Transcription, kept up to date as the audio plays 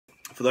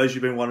For those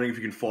who've been wondering if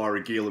you can fire a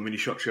ADLER mini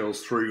shot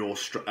shells through your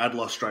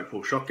ADLER straight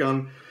pull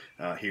shotgun,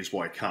 here's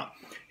why you can't.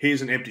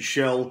 Here's an empty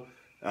shell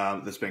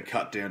that's been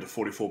cut down to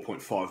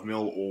 44.5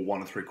 mil or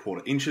 1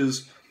 3/4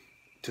 inches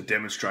to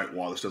demonstrate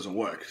why this doesn't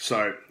work.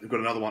 So we've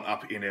got another one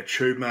up in our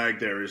tube mag.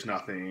 There is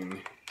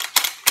nothing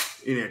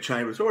in our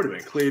chamber. It's already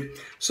been cleared.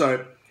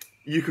 So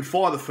you could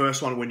fire the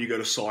first one when you go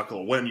to cycle,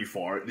 or when you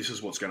fire it, this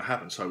is what's going to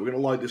happen. So we're going to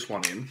load this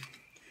one in.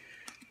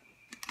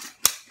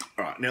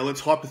 Alright, now let's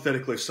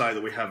hypothetically say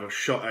that we have a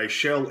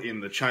shell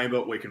in the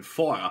chamber we can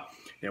fire.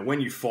 Now when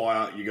you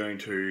fire, you're going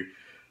to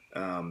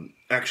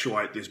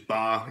actuate this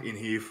bar in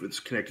here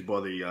that's connected by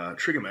the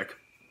trigger mech,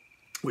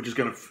 which is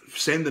going to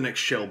send the next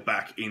shell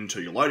back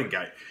into your loading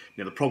gate.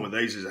 Now the problem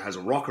with these is it has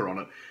a rocker on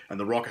it, and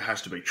the rocker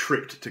has to be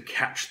tripped to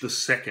catch the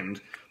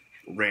second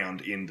round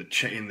in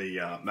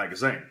the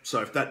magazine.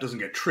 So if that doesn't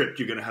get tripped,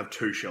 you're going to have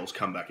 2 shells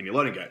come back in your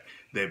loading gate,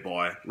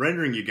 thereby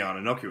rendering your gun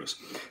innocuous.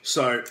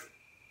 So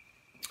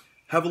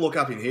have a look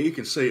up in here. You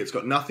can see it's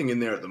got nothing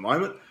in there at the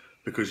moment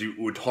because you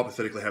would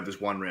hypothetically have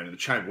this 1 round in the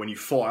chamber. When you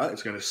fire,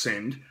 it's going to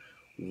send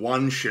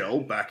 1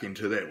 shell back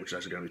into there, which is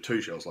actually going to be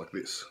 2 shells like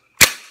this.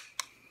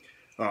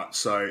 Alright,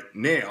 so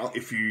now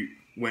if you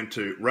went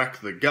to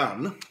rack the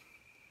gun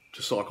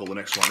to cycle the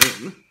next one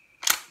in,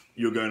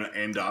 you're going to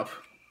end up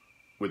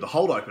with the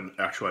hold open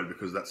actuated,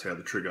 because that's how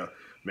the trigger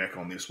mech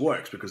on this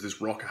works, because this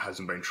rocker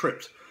hasn't been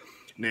tripped.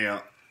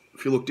 Now,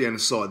 if you look down the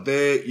side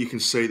there, you can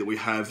see that we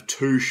have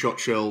 2 shot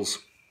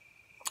shells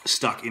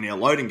stuck in our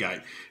loading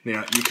gate.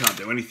 Now, you can't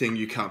do anything,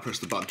 you can't press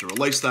the button to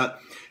release that.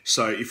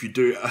 So if you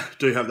do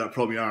have that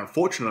problem, you are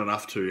unfortunate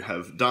enough to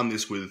have done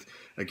this with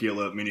a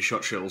ADLER mini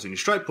shot shells in your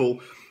straight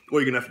pull,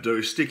 all you're going to have to do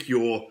is stick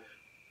your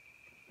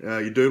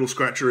doodle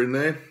scratcher in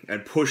there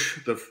and push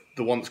the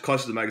one that's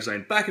closest to the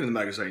magazine back into the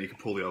magazine. You can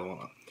pull the other one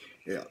up.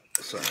 Yeah,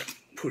 so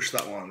push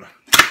that one.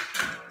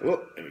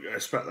 Oh, there we go,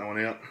 spat that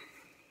one out.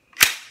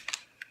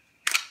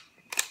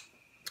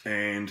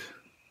 And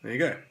there you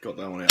go, got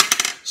that one out.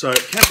 So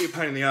it can be a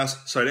pain in the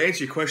ass. So to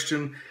answer your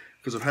question,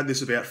 because I've had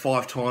this about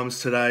 5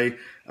 times today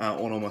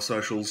on all my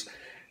socials,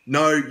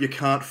 no, you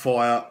can't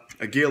fire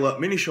a ADLER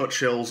mini shot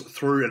shells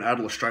through an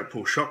ADLER straight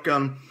pull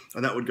shotgun,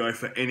 and that would go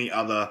for any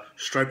other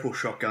straight pull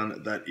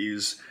shotgun that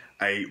is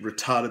a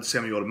retarded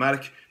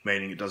semi-automatic,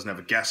 meaning it doesn't have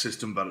a gas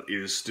system, but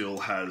it still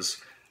has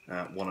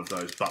one of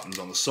those buttons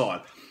on the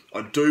side.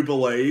 I do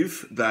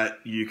believe that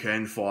you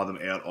can fire them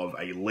out of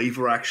a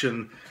lever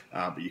action,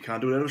 but you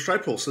can't do it out of a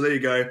straight pull. So there you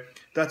go.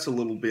 That's a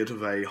little bit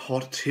of a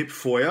hot tip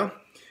for you.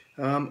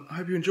 I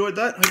hope you enjoyed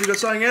that. Hope you got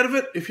something out of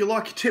it. If you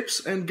like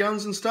tips and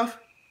guns and stuff,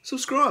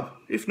 subscribe.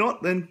 If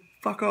not, then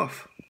fuck off.